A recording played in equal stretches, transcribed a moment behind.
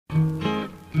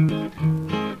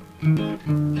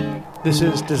This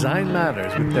is Design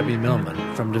Matters with Debbie Millman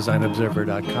from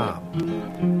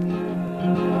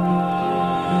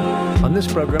DesignObserver.com. On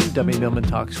this program, Debbie Millman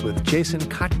talks with Jason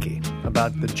Kottke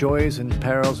about the joys and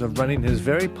perils of running his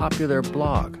very popular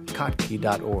blog,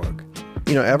 Kottke.org.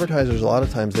 You know, advertisers, a lot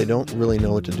of times, they don't really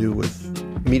know what to do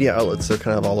with media outlets. They're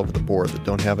kind of all over the board that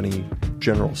don't have any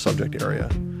general subject area,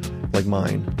 like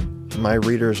mine. My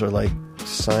readers are like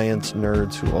science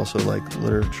nerds who also like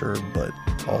literature, but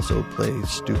also play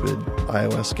stupid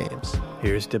iOS games.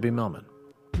 Here's Debbie Millman.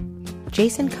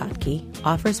 Jason Kottke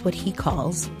offers what he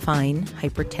calls fine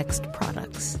hypertext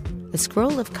products. The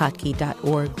scroll of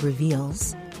Kottke.org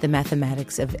reveals the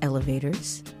mathematics of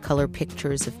elevators, color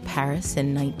pictures of Paris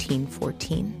in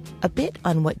 1914, a bit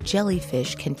on what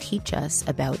jellyfish can teach us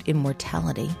about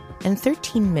immortality, and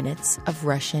 13 minutes of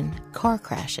Russian car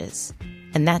crashes.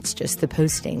 And that's just the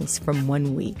postings from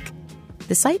 1 week.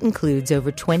 The site includes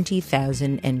over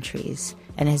 20,000 entries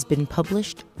and has been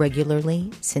published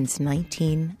regularly since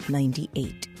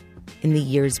 1998. In the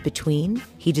years between,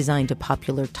 he designed a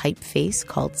popular typeface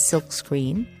called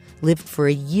Silkscreen, lived for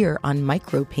a year on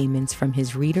micropayments from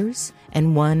his readers,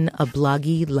 and won a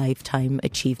Bloggy Lifetime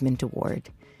Achievement Award.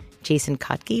 Jason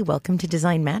Kottke, welcome to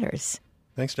Design Matters.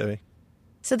 Thanks, Debbie.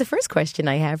 So the first question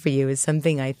I have for you is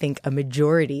something I think a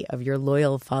majority of your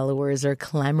loyal followers are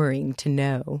clamoring to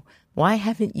know. Why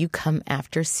haven't you come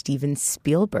after Steven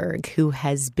Spielberg, who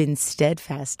has been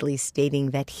steadfastly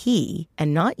stating that he,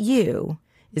 and not you,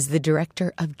 is the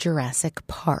director of Jurassic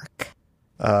Park?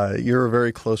 You're a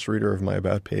very close reader of my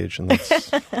About page, and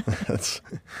that's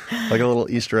like a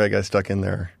little Easter egg I stuck in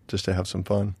there just to have some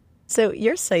fun. So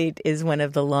your site is one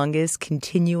of the longest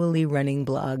continually running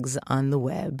blogs on the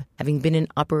web, having been in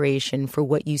operation for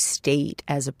what you state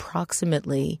as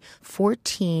approximately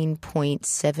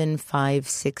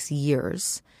 14.756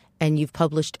 years, and you've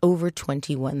published over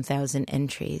 21,000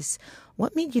 entries.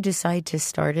 What made you decide to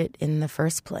start it in the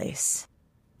first place?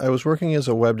 I was working as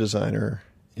a web designer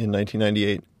in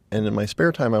 1998, and in my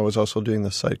spare time I was also doing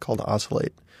this site called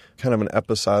Oscillate, kind of an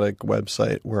episodic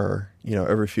website where, you know,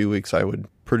 every few weeks I would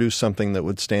produce something that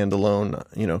would stand alone,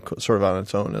 you know, sort of on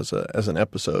its own as an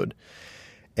episode.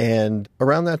 And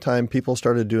around that time, people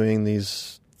started doing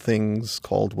these things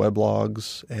called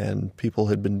weblogs, and people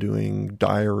had been doing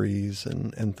diaries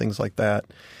and things like that.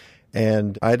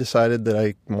 And I decided that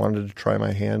I wanted to try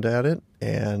my hand at it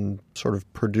and sort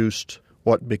of produced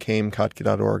what became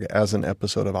Kottke.org as an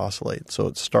episode of Oscillate. So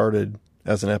it started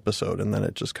as an episode, and then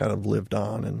it just kind of lived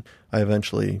on, and I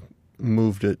eventually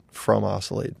moved it from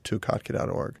Oscillate to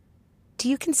Kottke.org. Do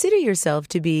you consider yourself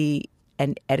to be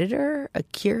an editor, a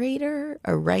curator,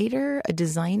 a writer, a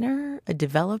designer, a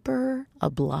developer,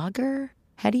 a blogger?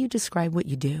 How do you describe what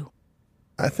you do?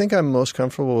 I think I'm most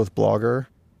comfortable with blogger.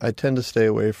 I tend to stay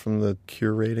away from the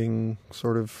curating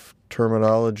sort of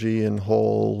terminology and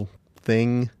whole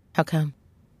thing. How come?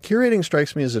 Curating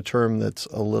strikes me as a term that's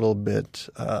a little bit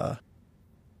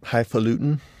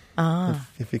highfalutin,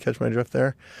 if you catch my drift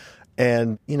there.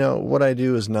 And, you know, what I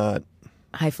do is not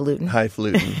highfalutin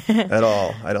at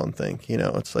all, I don't think. You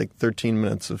know, it's like 13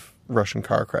 minutes of Russian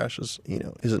car crashes, you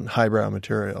know, isn't highbrow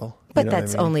material. But you know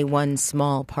that's what I mean? only one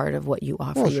small part of what you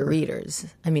offer your sure. readers.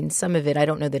 I mean, some of it, I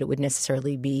don't know that it would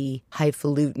necessarily be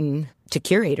highfalutin to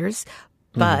curators,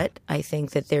 but I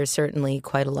think that there's certainly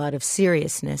quite a lot of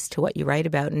seriousness to what you write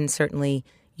about, and certainly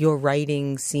your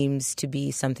writing seems to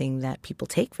be something that people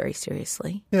take very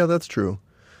seriously. Yeah, that's true.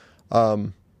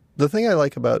 The thing I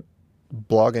like about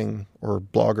blogging or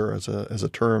blogger as a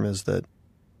term is that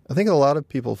I think a lot of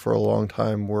people for a long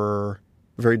time were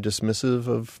very dismissive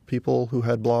of people who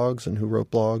had blogs and who wrote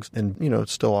blogs, and, you know,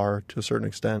 still are to a certain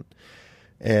extent.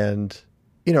 And,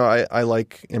 you know, I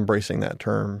like embracing that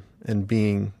term and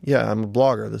being, yeah, I'm a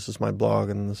blogger. This is my blog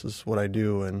and this is what I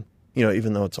do. And, you know,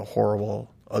 even though it's a horrible,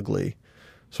 ugly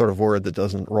sort of word that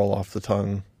doesn't roll off the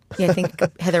tongue. Yeah, I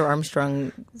think Heather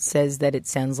Armstrong says that it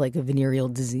sounds like a venereal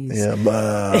disease. Yeah,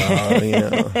 you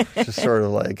know, just sort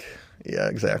of like, yeah,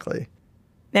 exactly.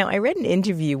 Now, I read an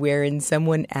interview wherein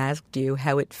someone asked you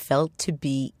how it felt to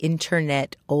be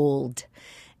internet old.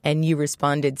 And you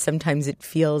responded, sometimes it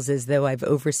feels as though I've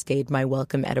overstayed my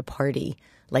welcome at a party.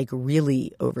 Like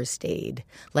really overstayed.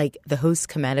 Like the hosts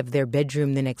come out of their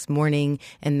bedroom the next morning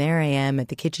and there I am at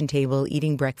the kitchen table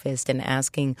eating breakfast and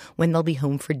asking when they'll be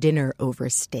home for dinner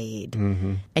overstayed.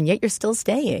 Mm-hmm. And yet you're still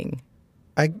staying.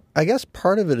 I guess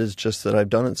part of it is just that I've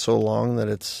done it so long that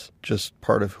it's just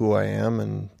part of who I am.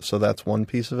 And so that's one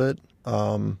piece of it.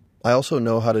 I also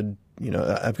know how to, you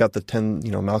know, I've got the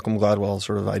Malcolm Gladwell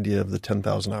sort of idea of the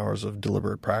 10,000 hours of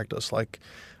deliberate practice. Like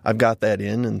I've got that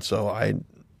in. And so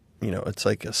it's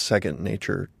like a second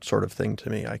nature sort of thing to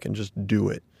me. I can just do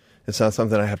it. It's not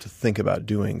something I have to think about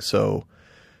doing. So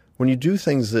when you do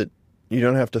things that you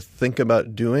don't have to think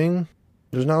about doing,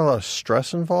 there's not a lot of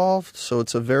stress involved. So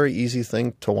it's a very easy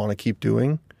thing to want to keep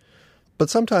doing. But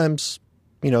sometimes,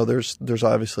 there's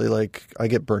obviously like I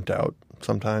get burnt out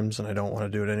sometimes and I don't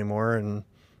want to do it anymore. And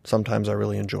sometimes I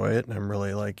really enjoy it and I'm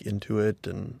really like into it.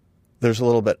 And there's a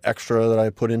little bit extra that I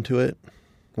put into it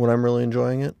when I'm really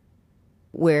enjoying it.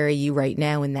 Where are you right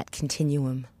now in that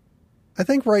continuum? I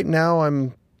think right now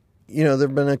there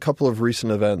have been a couple of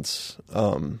recent events.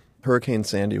 Hurricane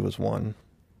Sandy was one,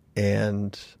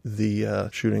 and the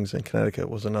shootings in Connecticut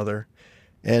was another.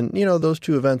 And, those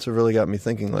two events have really got me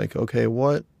thinking like, okay,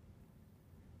 what,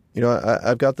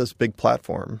 I've got this big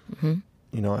platform.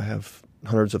 Mm-hmm. I have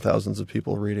hundreds of thousands of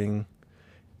people reading.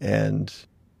 And,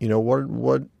 what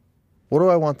do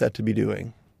I want that to be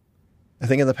doing? I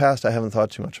think in the past I haven't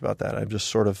thought too much about that. I've just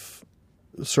sort of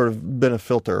been a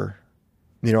filter.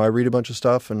 I read a bunch of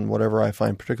stuff and whatever I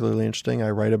find particularly interesting, I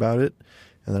write about it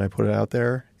and then I put it out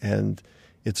there, and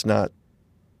it's not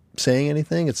saying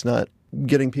anything. It's not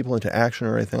getting people into action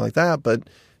or anything like that. But,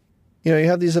 you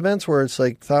have these events where it's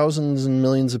like thousands and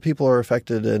millions of people are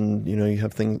affected, and, you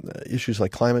have issues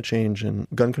like climate change and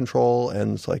gun control.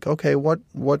 And it's like, okay, what,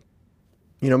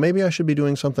 maybe I should be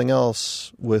doing something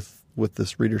else with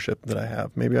this readership that I have.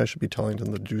 Maybe I should be telling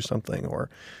them to do something, or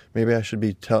maybe I should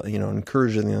be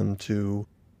encouraging them to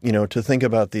think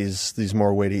about these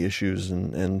more weighty issues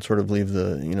and sort of leave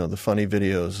the funny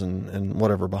videos and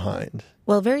whatever behind.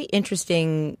 Well, very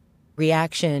interesting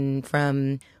reaction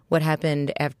from what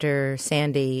happened after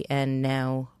Sandy and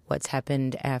now what's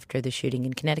happened after the shooting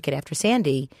in Connecticut. After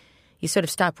Sandy, you sort of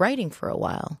stopped writing for a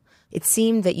while. It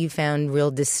seemed that you found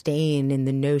real disdain in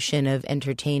the notion of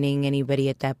entertaining anybody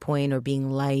at that point, or being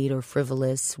light or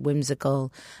frivolous,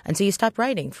 whimsical. And so you stopped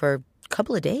writing for a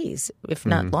couple of days, if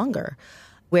not longer.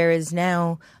 Whereas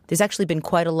now there's actually been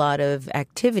quite a lot of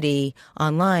activity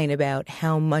online about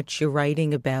how much you're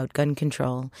writing about gun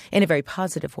control in a very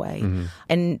positive way. Mm-hmm.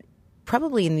 And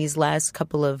probably in these last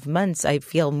couple of months, I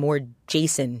feel more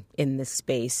Jason in the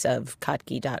space of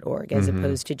Kottke.org as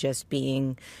opposed to just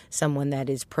being someone that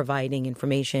is providing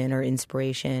information or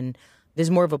inspiration. There's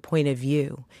more of a point of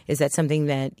view. Is that something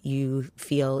that you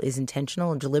feel is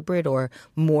intentional and deliberate, or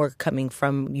more coming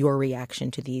from your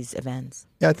reaction to these events?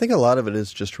 Yeah, I think a lot of it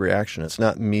is just reaction. It's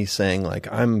not me saying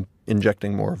like I'm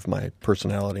injecting more of my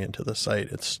personality into the site.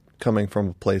 It's coming from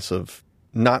a place of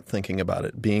not thinking about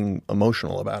it, being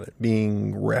emotional about it,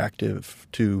 being reactive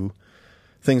to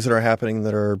things that are happening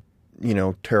that are,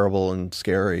 terrible and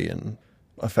scary and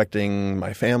affecting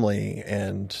my family.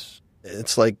 And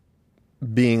it's like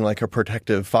being like a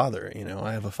protective father.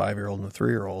 I have a 5-year-old and a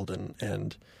 3-year-old,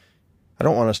 and I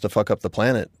don't want us to fuck up the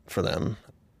planet for them.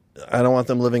 I don't want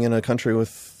them living in a country with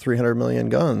 300 million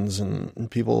guns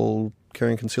and people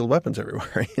carrying concealed weapons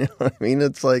everywhere. You know what I mean?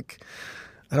 It's like,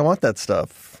 I don't want that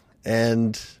stuff.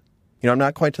 And, I'm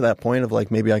not quite to that point of like,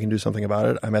 maybe I can do something about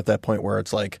it. I'm at that point where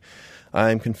it's like,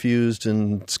 I'm confused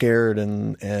and scared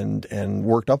and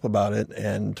worked up about it.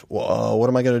 And what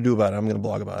am I going to do about it? I'm going to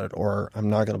blog about it, or I'm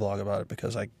not going to blog about it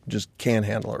because I just can't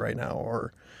handle it right now.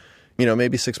 Or,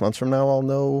 maybe 6 months from now I'll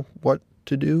know what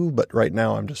to do. But right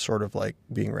now I'm just sort of like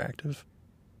being reactive.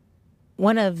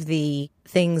 One of the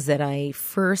things that I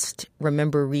first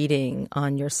remember reading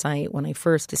on your site when I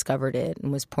first discovered it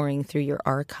and was pouring through your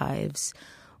archives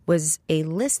was a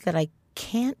list that I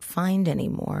can't find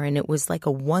anymore. And it was like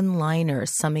a one-liner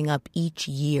summing up each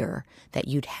year that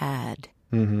you'd had.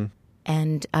 Mm-hmm.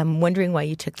 And I'm wondering why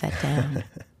you took that down.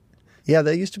 Yeah,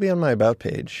 that used to be on my About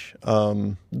page.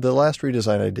 The last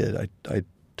redesign I did, I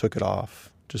took it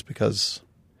off just because,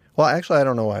 well, actually, I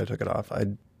don't know why I took it off.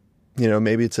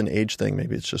 Maybe it's an age thing.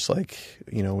 Maybe it's just like,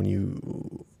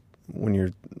 when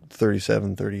you're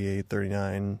 37, 38,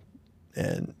 39,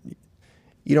 and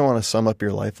you don't want to sum up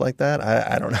your life like that.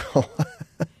 I don't know.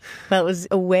 Well, it was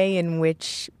a way in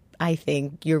which I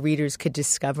think your readers could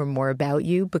discover more about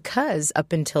you, because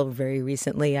up until very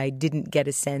recently, I didn't get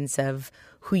a sense of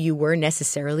who you were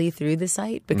necessarily through the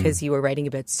site, because you were writing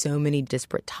about so many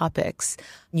disparate topics.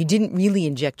 You didn't really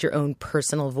inject your own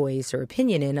personal voice or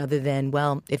opinion in, other than,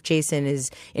 well, if Jason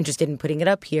is interested in putting it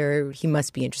up here, he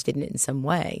must be interested in it in some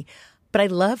way. But I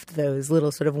loved those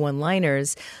little sort of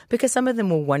one-liners because some of them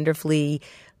were wonderfully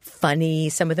funny.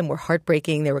 Some of them were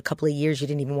heartbreaking. There were a couple of years you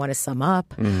didn't even want to sum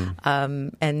up.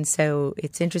 And so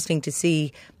it's interesting to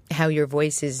see how your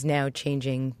voice is now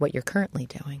changing what you're currently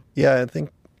doing. Yeah, I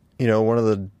think, one of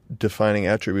the defining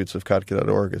attributes of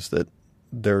Kottke.org is that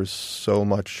there's so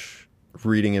much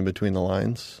reading in between the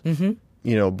lines.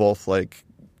 Mm-hmm. Both like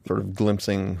sort of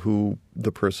glimpsing who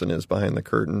the person is behind the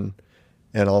curtain,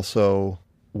 and also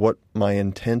what my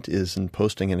intent is in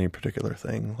posting any particular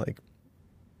thing. Like,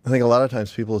 I think a lot of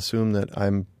times people assume that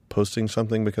I'm posting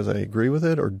something because I agree with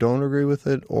it or don't agree with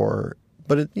it,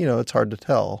 but it, it's hard to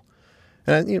tell.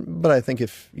 But I think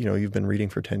if, you've been reading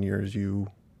for 10 years, you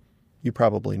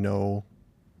probably know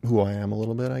who I am a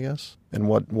little bit, I guess, and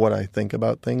what I think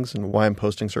about things and why I'm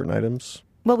posting certain items.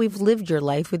 Well, we've lived your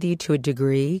life with you to a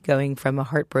degree, going from a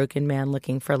heartbroken man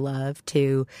looking for love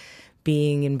to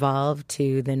being involved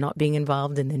to then not being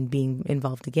involved and then being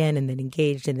involved again and then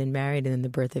engaged and then married and then the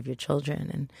birth of your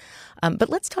children. But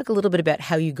let's talk a little bit about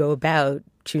how you go about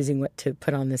choosing what to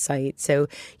put on the site. So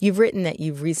you've written that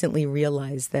you've recently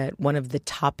realized that one of the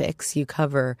topics you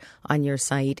cover on your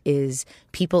site is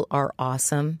people are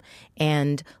awesome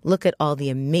and look at all the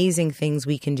amazing things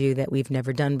we can do that we've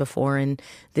never done before. And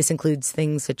this includes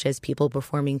things such as people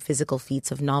performing physical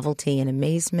feats of novelty and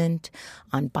amazement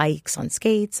on bikes, on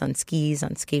skates, on skis,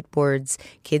 on skateboards,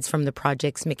 kids from the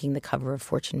projects making the cover of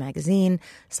Fortune magazine,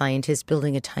 scientists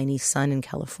building a tiny sun in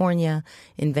California,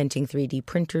 inventing 3D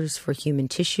printers for human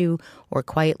tissue, or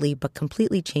quietly but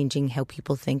completely changing how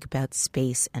people think about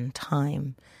space and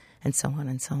time, and so on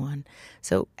and so on.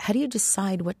 So how do you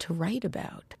decide what to write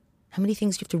about? How many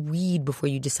things do you have to read before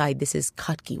you decide this is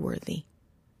Kottke worthy?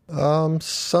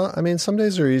 Some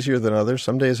days are easier than others.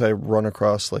 Some days I run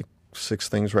across like 6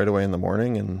 things right away in the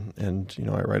morning and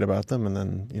I write about them, and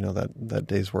then, that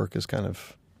day's work is kind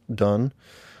of done.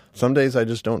 Some days I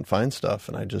just don't find stuff,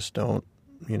 and I just don't,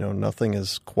 nothing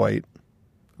is quite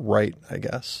right, I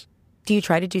guess. Do you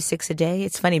try to do 6 a day?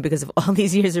 It's funny because of all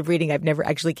these years of reading, I've never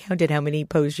actually counted how many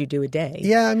posts you do a day.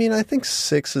 Yeah, I think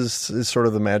 6 is sort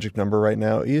of the magic number right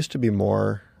now. It used to be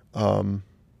more.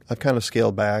 I've kind of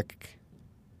scaled back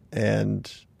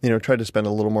and, tried to spend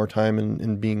a little more time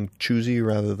in being choosy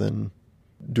rather than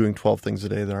doing 12 things a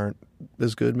day that aren't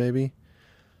as good, maybe.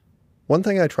 One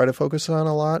thing I try to focus on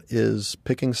a lot is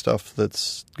picking stuff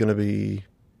that's going to be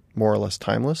more or less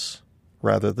timeless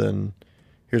rather than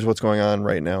here's what's going on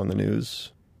right now in the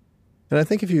news. And I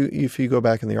think if you go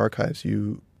back in the archives,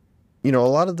 a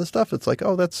lot of the stuff, it's like,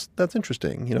 oh, that's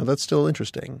interesting. That's still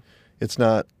interesting. It's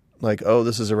not like, oh,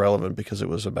 this is irrelevant because it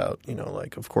was about,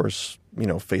 of course,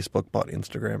 Facebook bought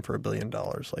Instagram for $1 billion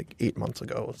like 8 months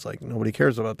ago. It's like nobody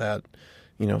cares about that,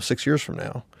 6 years from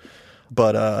now.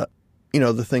 But,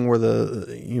 the thing where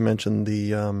you mentioned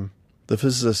the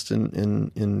physicist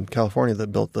in California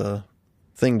that built the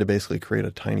thing to basically create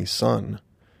a tiny sun,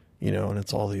 and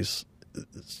it's all these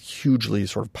hugely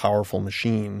sort of powerful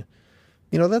machine.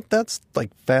 That's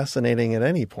like fascinating at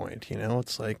any point.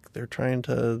 It's like they're trying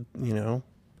to,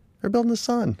 they're building the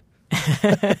sun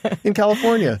in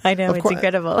California. I know, it's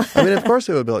incredible. Of course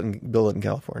they would build it in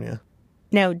California.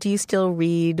 Now, do you still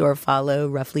read or follow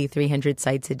roughly 300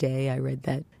 sites a day? I read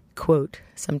that quote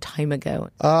some time ago.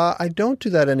 I don't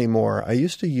do that anymore. I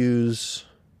used to use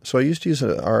an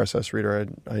RSS reader.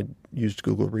 I used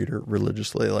Google Reader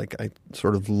religiously. Like I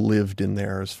sort of lived in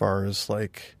there as far as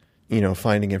like,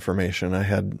 finding information. I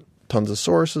had tons of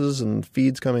sources and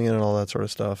feeds coming in and all that sort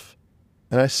of stuff.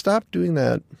 And I stopped doing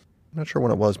that. I'm not sure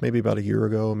when it was, maybe about a year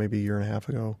ago, maybe a year and a half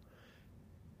ago.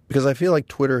 Because I feel like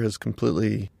Twitter has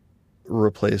completely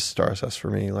replaced RSS for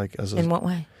me. In what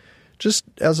way? Just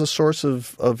as a source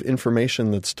of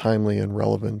information that's timely and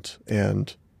relevant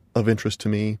and of interest to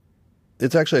me.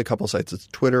 It's actually a couple sites. It's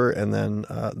Twitter, and then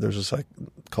there's a site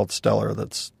called Stellar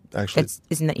that's actually...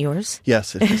 Isn't that yours?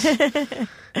 Yes, it is. It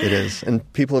is.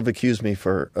 And people have accused me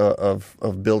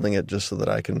of building it just so that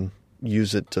I can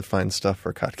use it to find stuff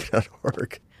for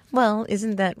Kottke.org. Well,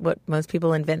 isn't that what most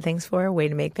people invent things for? A way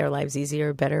to make their lives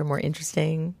easier, better, more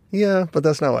interesting? Yeah, but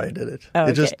that's not why I did it. Oh,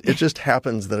 okay. It just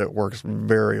happens that it works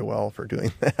very well for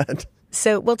doing that.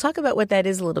 So we'll talk about what that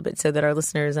is a little bit so that our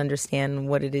listeners understand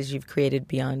what it is you've created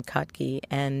beyond Kottke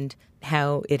and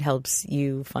how it helps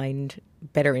you find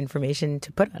better information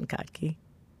to put on Kottke.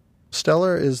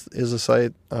 Stellar is a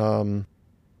site.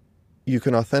 You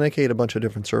can authenticate a bunch of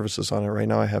different services on it. Right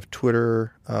now I have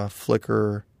Twitter,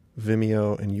 Flickr,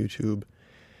 Vimeo, and YouTube.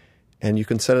 And you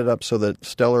can set it up so that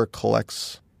Stellar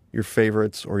collects your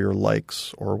favorites or your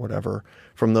likes or whatever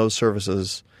from those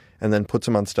services and then puts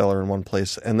them on Stellar in one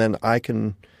place. And then I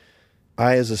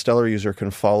as a Stellar user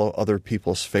can follow other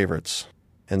people's favorites.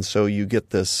 And so you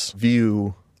get this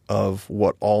view of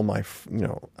what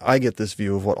I get this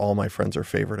view of what all my friends are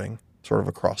favoriting sort of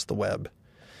across the web.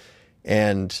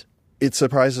 And it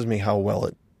surprises me how well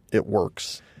it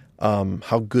works.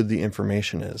 How good the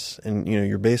information is. And,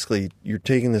 you're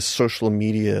taking this social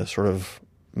media sort of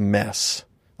mess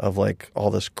of like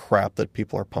all this crap that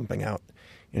people are pumping out,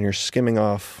 and you're skimming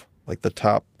off like the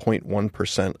top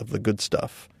 0.1% of the good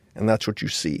stuff. And that's what you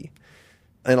see.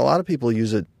 And a lot of people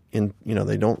use it in,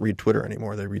 they don't read Twitter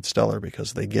anymore. They read Stellar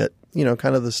because they get,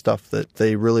 kind of the stuff that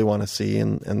they really want to see,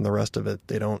 and the rest of it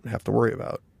they don't have to worry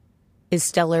about. Is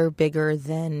Stellar bigger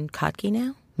than Kottke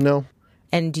now? No.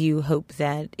 And do you hope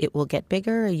that it will get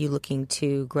bigger? Are you looking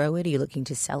to grow it? Are you looking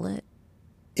to sell it?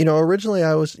 Originally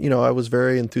I was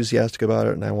very enthusiastic about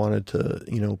it, and I wanted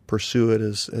to, pursue it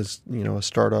as a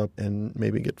startup and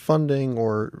maybe get funding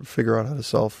or figure out how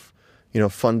to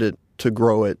fund it to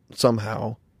grow it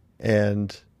somehow.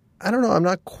 And I don't know, I'm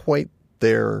not quite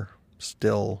there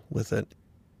still with it.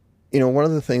 One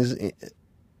of the things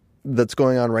that's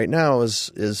going on right now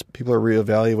is people are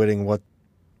reevaluating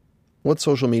what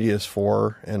social media is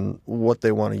for and what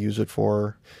they want to use it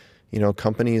for.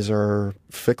 Companies are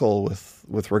fickle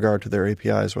with regard to their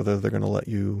APIs, whether they're going to let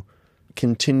you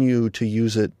continue to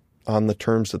use it on the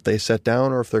terms that they set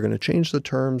down, or if they're going to change the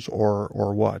terms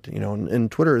or what.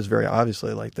 And Twitter is very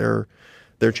obviously like they're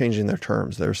changing their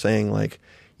terms. They're saying like,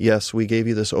 yes, we gave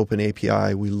you this open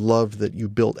API. We loved that you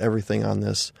built everything on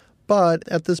this. But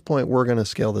at this point, we're going to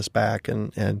scale this back,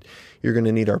 and you're going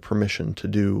to need our permission to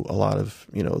do a lot of,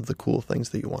 the cool things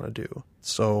that you want to do.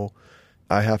 So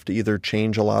I have to either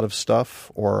change a lot of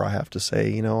stuff, or I have to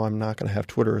say, I'm not going to have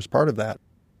Twitter as part of that.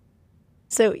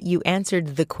 So you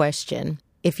answered the question.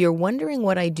 If you're wondering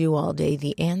what I do all day,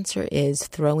 the answer is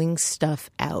throwing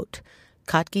stuff out.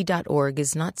 Kottke.org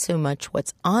is not so much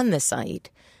what's on the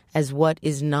site as what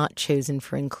is not chosen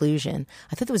for inclusion.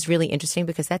 I thought that was really interesting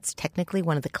because that's technically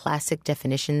one of the classic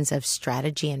definitions of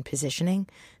strategy and positioning,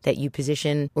 that you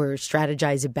position or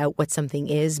strategize about what something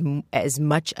is as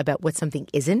much about what something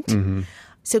isn't. Mm-hmm.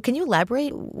 So can you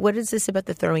elaborate? What is this about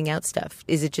the throwing out stuff?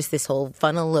 Is it just this whole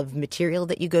funnel of material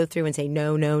that you go through and say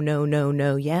no, no, no, no,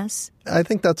 no, yes? I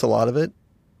think that's a lot of it.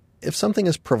 If something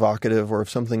is provocative, or if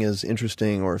something is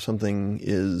interesting, or if something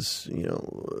is,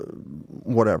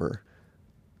 whatever,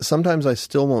 sometimes I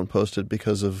still won't post it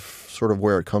because of sort of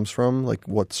where it comes from, like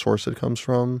what source it comes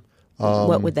from.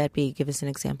 What would that be? Give us an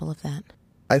example of that.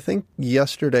 I think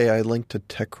yesterday I linked to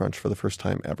TechCrunch for the first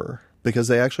time ever, because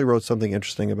they actually wrote something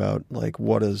interesting about like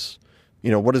what does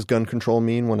gun control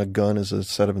mean, when a gun is a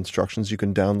set of instructions you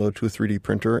can download to a 3D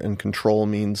printer, and control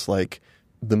means like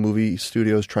the movie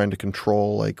studios trying to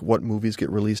control like what movies get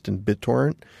released in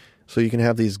BitTorrent. So you can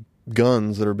have these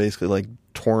guns that are basically like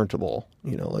torrentable,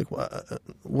 like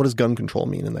what does gun control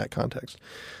mean in that context?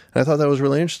 And I thought that was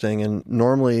really interesting. And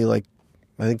normally, like,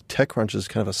 I think TechCrunch is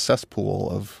kind of a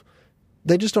cesspool of,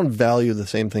 they just don't value the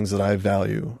same things that I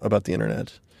value about the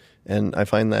internet. And I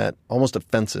find that almost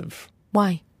offensive.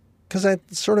 Why? Because I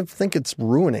sort of think it's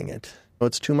ruining it.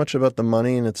 It's too much about the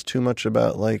money, and it's too much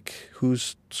about like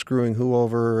who's screwing who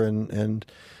over, and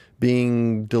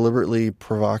being deliberately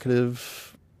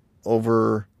provocative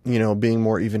over, being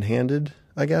more even-handed,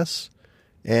 I guess.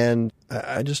 And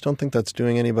I just don't think that's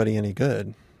doing anybody any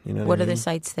good. What are the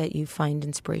sites that you find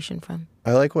inspiration from?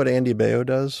 I like what Andy Baio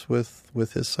does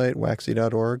with his site,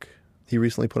 waxy.org. He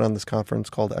recently put on this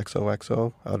conference called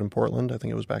XOXO out in Portland. I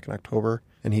think it was back in October.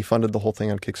 And he funded the whole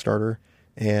thing on Kickstarter.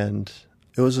 And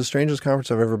it was the strangest conference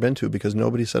I've ever been to, because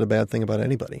nobody said a bad thing about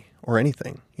anybody or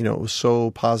anything. It was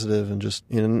so positive and just,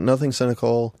 nothing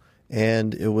cynical.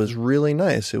 And it was really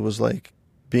nice. It was like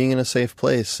being in a safe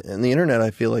place. And the internet,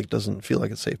 I feel like, doesn't feel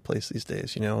like a safe place these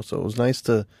days, So it was nice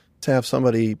to have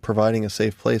somebody providing a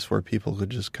safe place where people could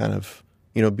just kind of,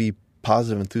 be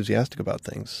positive, enthusiastic about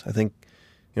things. I think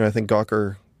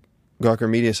Gawker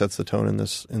Media sets the tone in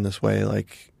this way.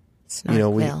 Like,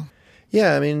 Snarkville.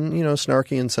 Yeah, I mean,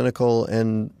 snarky and cynical,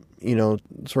 and,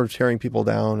 sort of tearing people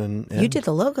down. And you did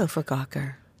the logo for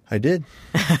Gawker. I did.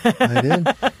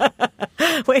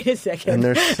 Wait a second.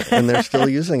 And they're still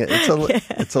using it.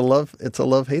 It's a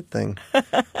love-hate thing.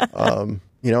 I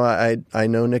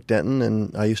know Nick Denton,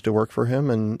 and I used to work for him,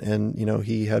 and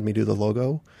he had me do the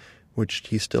logo, which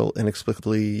he still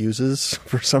inexplicably uses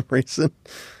for some reason.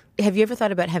 Have you ever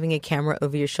thought about having a camera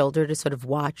over your shoulder to sort of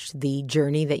watch the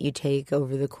journey that you take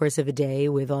over the course of a day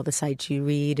with all the sites you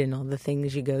read and all the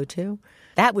things you go to?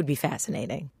 That would be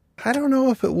fascinating. I don't know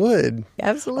if it would.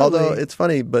 Absolutely. Although it's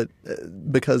funny, but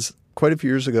because quite a few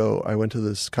years ago, I went to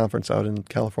this conference out in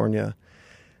California,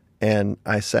 and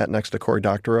I sat next to Cory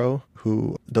Doctorow,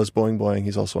 who does Boing Boing.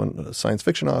 He's also a science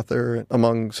fiction author,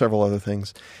 among several other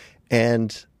things.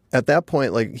 And at that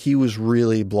point, like, he was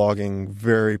really blogging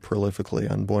very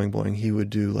prolifically on Boing Boing. He would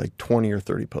do like 20 or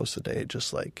 30 posts a day,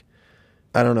 just like,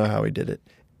 I don't know how he did it.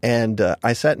 And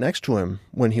I sat next to him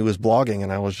when he was blogging,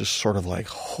 and I was just sort of like,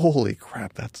 holy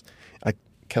crap, I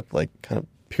kept like kind of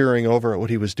peering over at what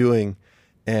he was doing.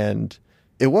 And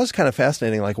it was kind of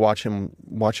fascinating, like watch him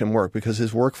work, because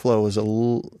his workflow was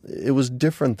it was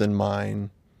different than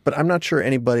mine. But I'm not sure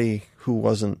anybody who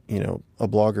wasn't, a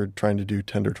blogger trying to do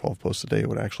 10 or 12 posts a day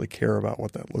would actually care about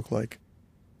what that looked like.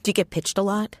 Do you get pitched a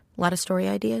lot? A lot of story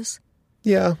ideas?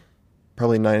 Yeah.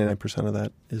 Probably 99% of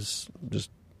that is just,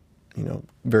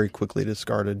 very quickly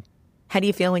discarded. How do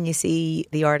you feel when you see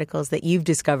the articles that you've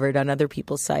discovered on other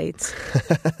people's sites?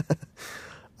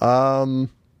 I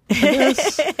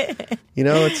guess,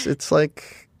 it's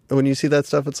like when you see that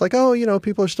stuff, it's like, oh,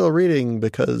 people are still reading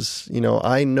because,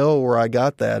 I know where I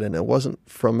got that and it wasn't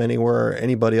from anywhere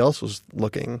anybody else was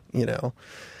looking,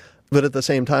 But at the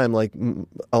same time, like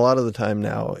a lot of the time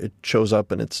now it shows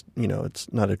up and it's,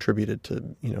 it's not attributed to,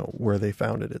 where they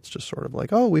found it. It's just sort of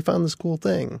like, oh, we found this cool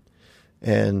thing.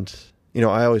 And,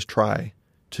 I always try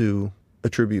to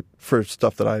attribute for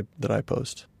stuff that I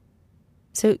post.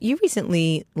 So you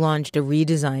recently launched a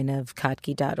redesign of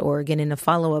Kottke.org, and in a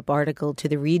follow-up article to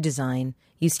the redesign,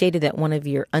 you stated that one of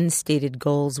your unstated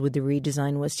goals with the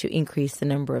redesign was to increase the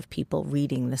number of people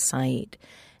reading the site.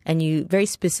 And you very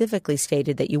specifically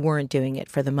stated that you weren't doing it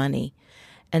for the money.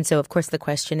 And so, of course, the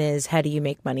question is, how do you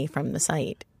make money from the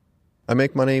site? I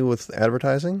make money with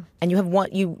advertising. And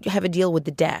you have a deal with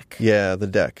the deck. Yeah, the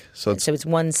deck. So it's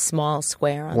one small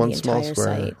square on the entire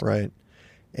site. Right.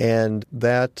 And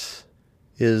that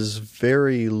is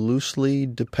very loosely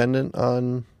dependent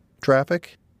on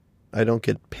traffic. I don't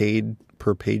get paid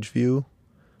per page view.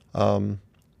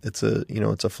 It's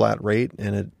a flat rate,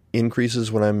 and it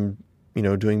increases when I'm,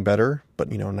 doing better,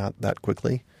 but, not that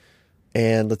quickly.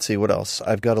 And let's see, what else?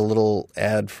 I've got a little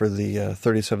ad for the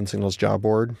 37 Signals job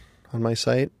board on my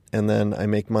site, and then I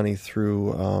make money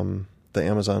through the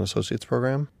Amazon Associates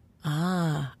program.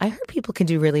 Ah, I heard people can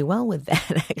do really well with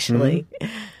that, actually.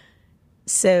 Mm-hmm.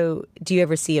 So do you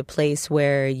ever see a place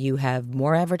where you have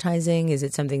more advertising? Is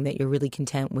it something that you're really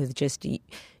content with, just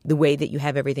the way that you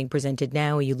have everything presented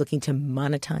now? Are you looking to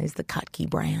monetize the Kottke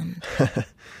brand?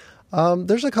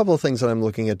 There's a couple of things that I'm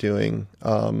looking at doing.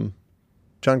 John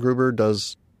Gruber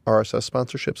does RSS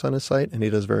sponsorships on his site, and he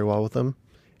does very well with them.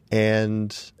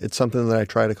 And it's something that I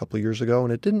tried a couple of years ago,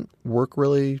 and it didn't work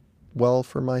really well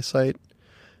for my site.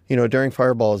 Daring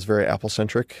Fireball is very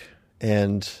Apple-centric,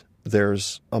 and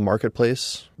there's a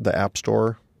marketplace, the App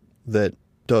Store, that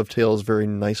dovetails very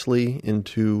nicely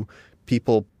into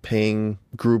people paying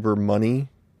Gruber money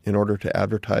in order to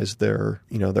advertise their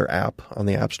app on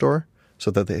the App Store so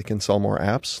that they can sell more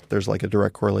apps. There's like a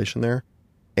direct correlation there.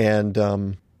 And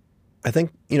I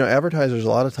think, advertisers, a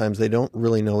lot of times, they don't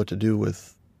really know what to do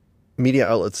with media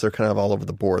outlets. They're kind of all over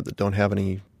the board that don't have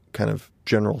any kind of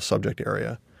general subject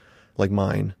area like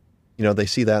mine. They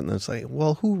see that and it's like,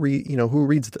 well, who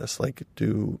reads this? Like,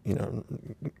 do,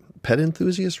 pet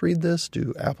enthusiasts read this?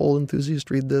 Do Apple enthusiasts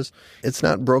read this? It's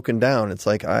not broken down. It's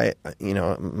like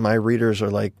my readers are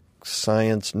like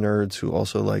science nerds who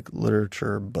also like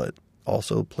literature, but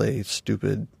also play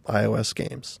stupid iOS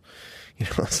games.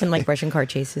 And like Russian car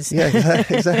chases. Yeah,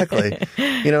 exactly.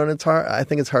 And it's hard. I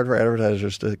think it's hard for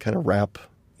advertisers to kind of wrap,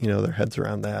 their heads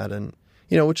around that, and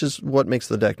which is what makes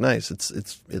the deck nice.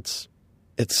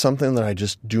 It's something that I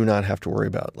just do not have to worry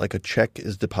about. Like, a check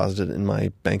is deposited in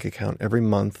my bank account every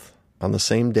month on the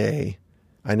same day.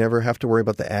 I never have to worry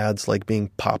about the ads like being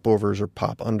popovers or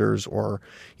pop unders, or,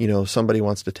 somebody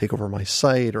wants to take over my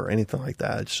site or anything like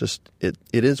that. It's just, it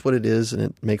is what it is, and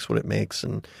it makes what it makes.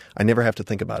 And I never have to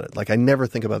think about it. Like, I never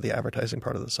think about the advertising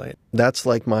part of the site. That's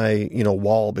like my,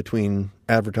 wall between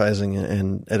advertising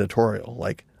and editorial.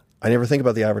 Like, I never think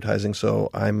about the advertising, so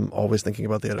I'm always thinking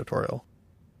about the editorial.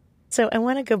 So I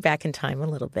want to go back in time a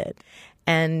little bit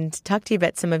and talk to you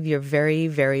about some of your very,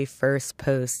 very first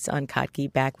posts on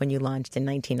Kottke back when you launched in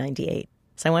 1998.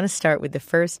 So I want to start with the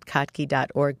first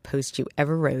Kottke.org post you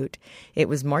ever wrote. It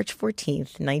was March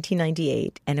 14th,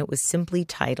 1998, and it was simply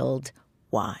titled,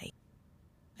 Why?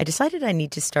 I decided I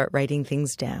need to start writing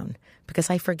things down because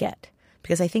I forget,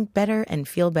 because I think better and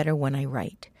feel better when I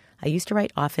write. I used to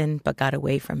write often, but got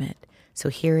away from it. So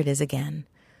here it is again.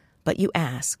 But you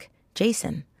ask,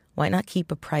 Jason, why not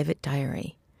keep a private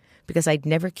diary? Because I'd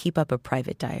never keep up a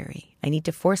private diary. I need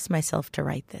to force myself to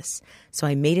write this. So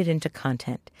I made it into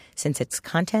content. Since it's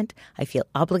content, I feel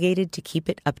obligated to keep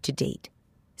it up to date.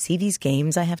 See these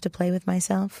games I have to play with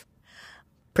myself?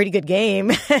 Pretty good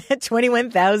game.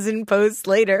 21,000 posts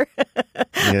later.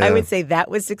 Yeah. I would say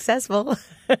that was successful.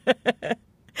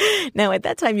 Now, at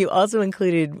that time, you also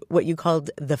included what you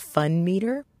called the fun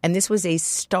meter. And this was a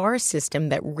star system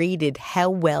that rated how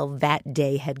well that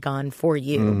day had gone for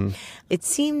you. Mm-hmm. It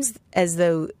seems as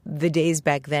though the days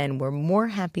back then were more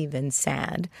happy than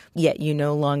sad, yet you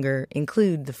no longer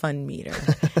include the fun meter.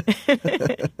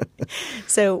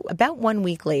 So about 1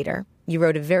 week later, you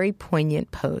wrote a very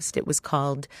poignant post. It was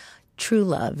called True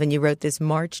Love, and you wrote this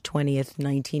March 20th,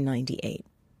 1998.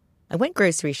 I went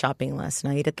grocery shopping last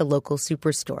night at the local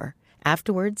superstore.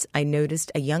 Afterwards, I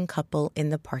noticed a young couple in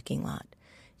the parking lot.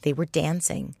 They were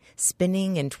dancing,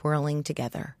 spinning and twirling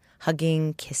together,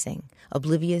 hugging, kissing,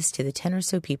 oblivious to the 10 or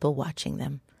so people watching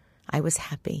them. I was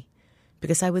happy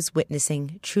because I was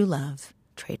witnessing true love,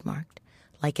 trademarked,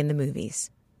 like in the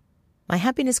movies. My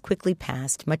happiness quickly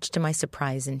passed, much to my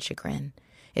surprise and chagrin.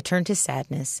 It turned to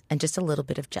sadness and just a little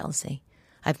bit of jealousy.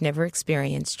 I've never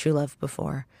experienced true love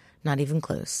before, not even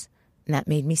close, and that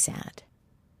made me sad.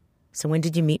 So when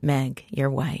did you meet Meg, your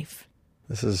wife?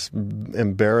 This is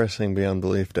embarrassing beyond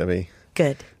belief, Debbie.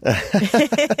 Good.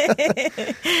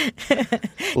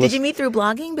 Did you meet through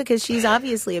blogging? Because she's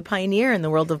obviously a pioneer in the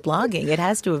world of blogging. It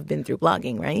has to have been through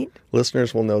blogging, right?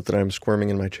 Listeners will note that I'm squirming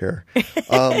in my chair.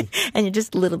 And you're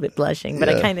just a little bit blushing,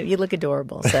 but you look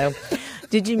adorable. So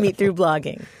did you meet through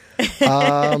blogging?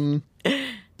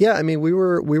 Yeah, I mean, we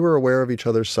were aware of each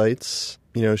other's sites.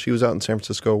 You know, she was out in San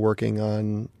Francisco working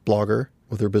on Blogger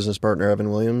with her business partner, Evan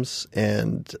Williams,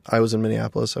 and I was in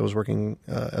Minneapolis. I was working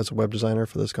as a web designer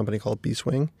for this company called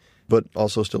B-Swing, but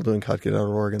also still doing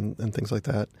Kottke.org and things like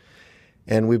that.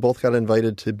 And we both got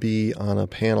invited to be on a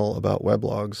panel about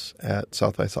weblogs at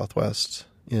South by Southwest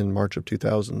in March of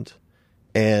 2000.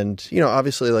 And, you know,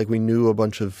 obviously, like, we knew a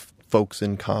bunch of folks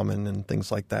in common and things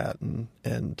like that. And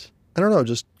I don't know,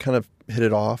 just kind of hit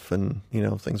it off and, you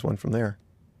know, things went from there.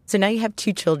 So now you have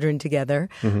 2 children together.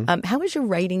 Mm-hmm. How has your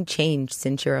writing changed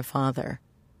since you're a father?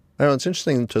 I know, it's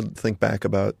interesting to think back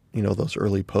about, you know, those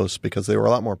early posts because they were a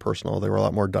lot more personal. They were a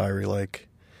lot more diary-like.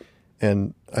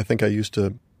 And I think I used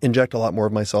to inject a lot more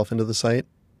of myself into the site.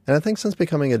 And I think since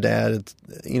becoming a dad, it's,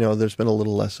 you know, there's been a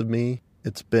little less of me.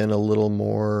 It's been a little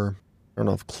more, I don't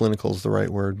know if clinical is the right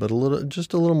word, but a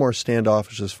little more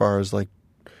standoffish as far as like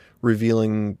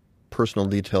revealing personal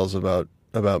details about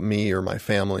me or my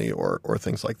family or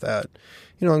things like that,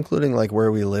 you know, including like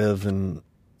where we live. And,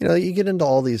 you know, you get into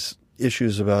all these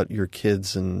issues about your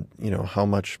kids and, you know, how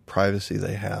much privacy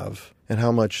they have and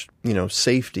how much, you know,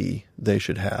 safety they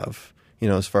should have, you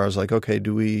know, as far as like, okay,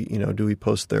 do we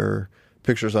post their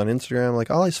pictures on Instagram? Like,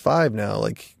 Ollie's 5 now.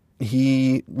 Like,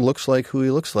 he looks like who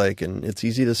he looks like, and it's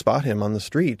easy to spot him on the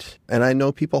street. And I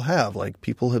know people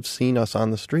have seen us on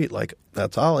the street. Like,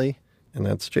 that's Ollie. And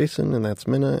that's Jason, and that's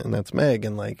Minna, and that's Meg.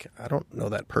 And, like, I don't know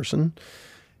that person.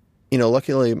 You know,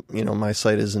 luckily, you know, my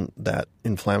site isn't that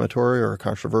inflammatory or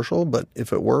controversial. But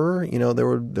if it were, you know,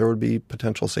 there would be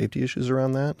potential safety issues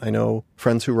around that. I know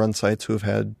friends who run sites who have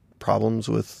had problems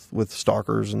with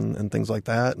stalkers and things like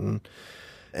that. And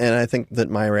I think that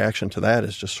my reaction to that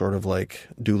is just sort of like,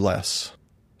 do less.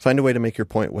 Find a way to make your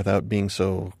point without being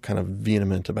so kind of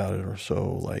vehement about it or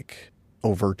so, like,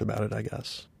 overt about it, I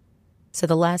guess. So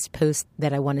the last post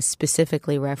that I want to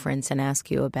specifically reference and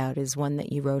ask you about is one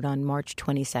that you wrote on March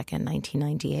 22nd,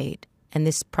 1998. And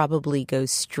this probably goes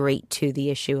straight to the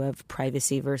issue of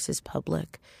privacy versus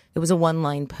public. It was a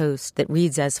one-line post that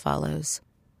reads as follows.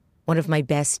 One of my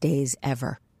best days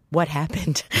ever. What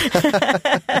happened?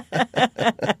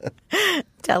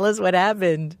 Tell us what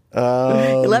happened.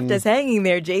 You left us hanging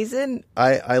there, Jason.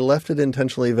 I left it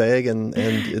intentionally vague, and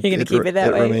you're going to keep it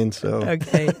that way? It remains so.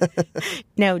 Okay.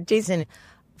 Now, Jason,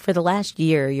 for the last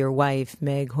year, your wife,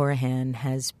 Meg Horahan,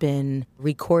 has been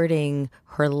recording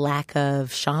her lack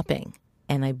of shopping.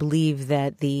 And I believe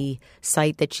that the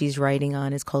site that she's writing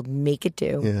on is called Make It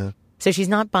Do. Yeah. So she's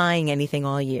not buying anything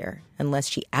all year unless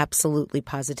she absolutely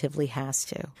positively has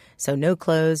to. So no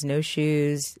clothes, no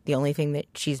shoes. The only thing that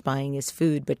she's buying is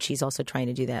food, but she's also trying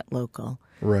to do that local.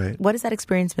 Right. What has that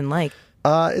experience been like?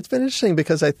 It's been interesting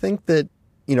because I think that,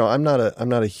 you know, I'm not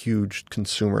a huge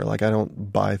consumer. Like, I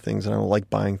don't buy things and I don't like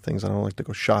buying things. I don't like to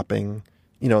go shopping.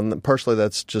 You know, and partially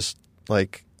that's just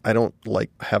like, I don't like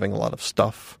having a lot of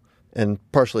stuff. And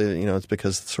partially, you know, it's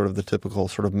because it's sort of the typical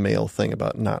sort of male thing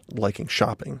about not liking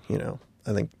shopping, you know.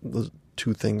 I think those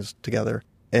two things together.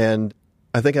 And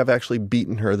I think I've actually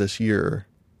beaten her this year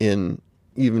in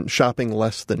even shopping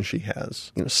less than she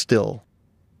has, you know, still.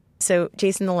 So,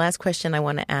 Jason, the last question I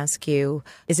want to ask you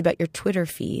is about your Twitter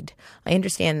feed. I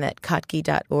understand that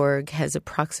Kottke.org has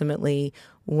approximately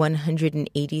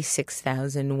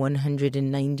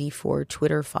 186,194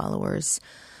 Twitter followers.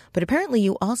 But apparently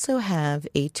you also have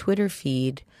a Twitter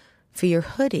feed for your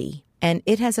hoodie, and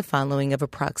it has a following of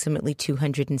approximately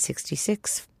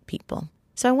 266 people.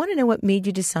 So I want to know what made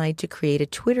you decide to create a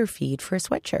Twitter feed for a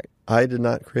sweatshirt. I did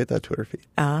not create that Twitter feed.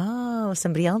 Oh,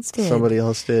 somebody else did. Somebody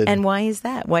else did. And why is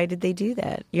that? Why did they do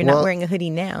that? You're not wearing a hoodie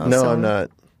now. No, I'm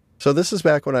not. So this is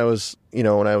back when I was, you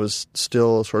know, when I was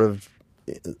still sort of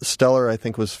Stellar, I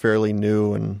think, was fairly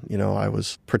new, and I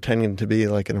was pretending to be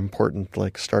like an important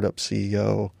startup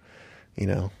CEO.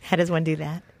 How does one do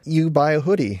that? You buy a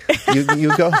hoodie. You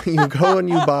go to Uniqlo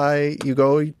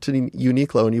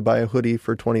and you buy a hoodie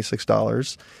for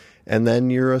 $26, and then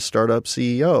you're a startup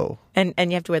CEO. And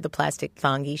you have to wear the plastic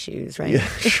thongy shoes, right? Yeah,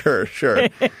 sure.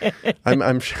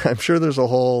 I'm sure there's a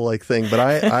whole thing, but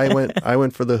I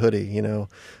went for the hoodie.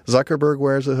 Zuckerberg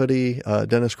wears a hoodie.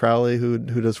 Dennis Crowley, who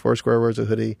does Foursquare, wears a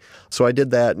hoodie. So I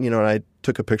did that. And I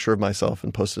took a picture of myself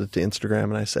and posted it to Instagram.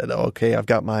 And I said, "Oh, okay, I've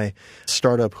got my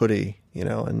startup hoodie."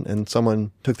 And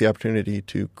someone took the opportunity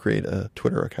to create a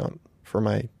Twitter account for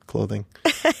my clothing.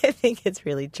 I think it's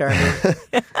really charming.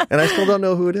 And I still don't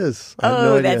know who it is. I have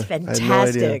no idea. That's fantastic. I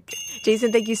have no idea.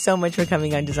 Jason, thank you so much for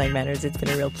coming on Design Matters. It's been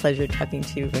a real pleasure talking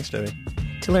to you. Thanks, Debbie.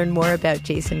 To learn more about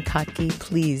Jason Kottke,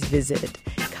 please visit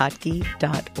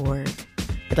Kottke.org.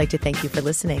 I'd like to thank you for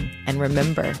listening. And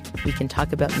remember, we can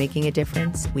talk about making a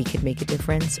difference, we can make a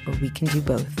difference, or we can do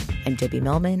both. I'm Debbie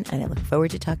Millman, and I look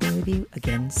forward to talking with you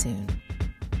again soon.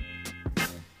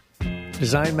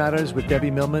 Design Matters with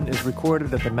Debbie Millman is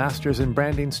recorded at the Masters in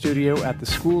Branding Studio at the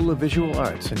School of Visual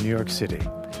Arts in New York City.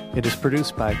 It is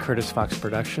produced by Curtis Fox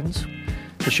Productions.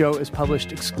 The show is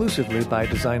published exclusively by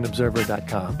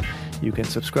DesignObserver.com. You can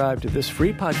subscribe to this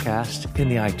free podcast in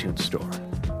the iTunes Store.